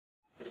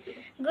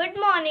Good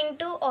morning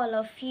to all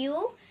of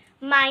you.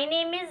 My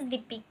name is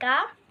Deepika.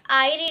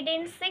 I read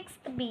in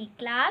 6th B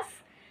class.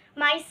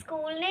 My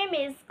school name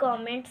is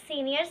Government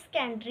Senior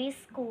Secondary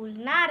School,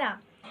 NARA.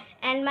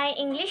 And my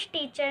English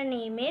teacher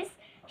name is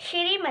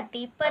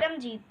Shrimati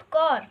Paramjeet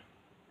Kaur.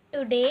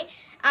 Today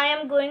I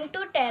am going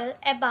to tell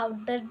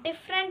about the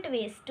different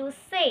ways to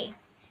say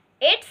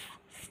it's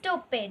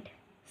stupid.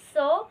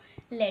 So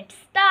let's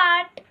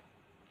start.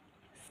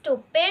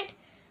 Stupid,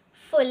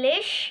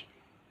 foolish,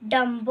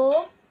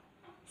 dumbo,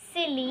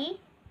 silly,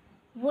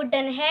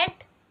 wooden head,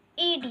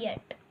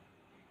 idiot.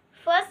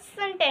 First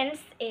sentence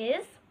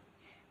is,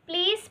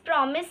 please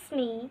promise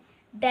me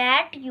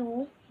that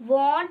you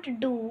won't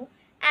do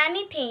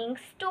anything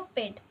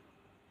stupid.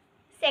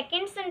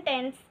 Second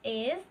sentence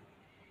is,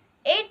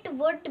 it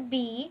would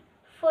be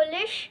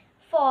foolish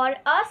for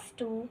us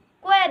to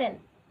quarrel.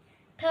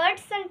 Third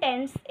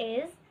sentence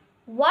is,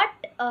 what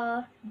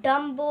a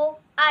dumbo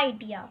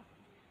idea.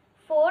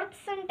 Fourth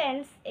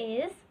sentence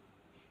is,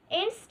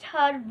 is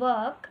her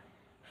work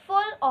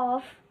full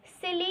of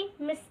silly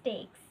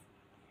mistakes.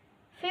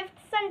 Fifth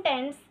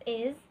sentence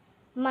is,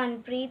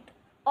 Manpreet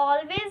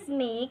always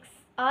makes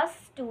us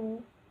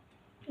to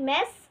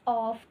mess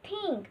of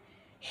thing.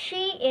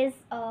 She is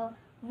a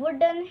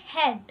wooden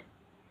head.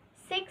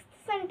 Sixth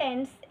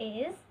sentence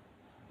is,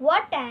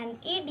 what an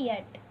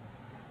idiot.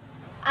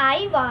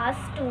 I was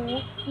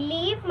to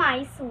leave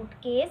my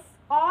suitcase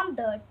on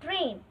the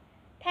train.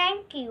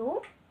 Thank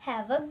you.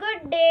 Have a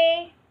good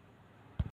day.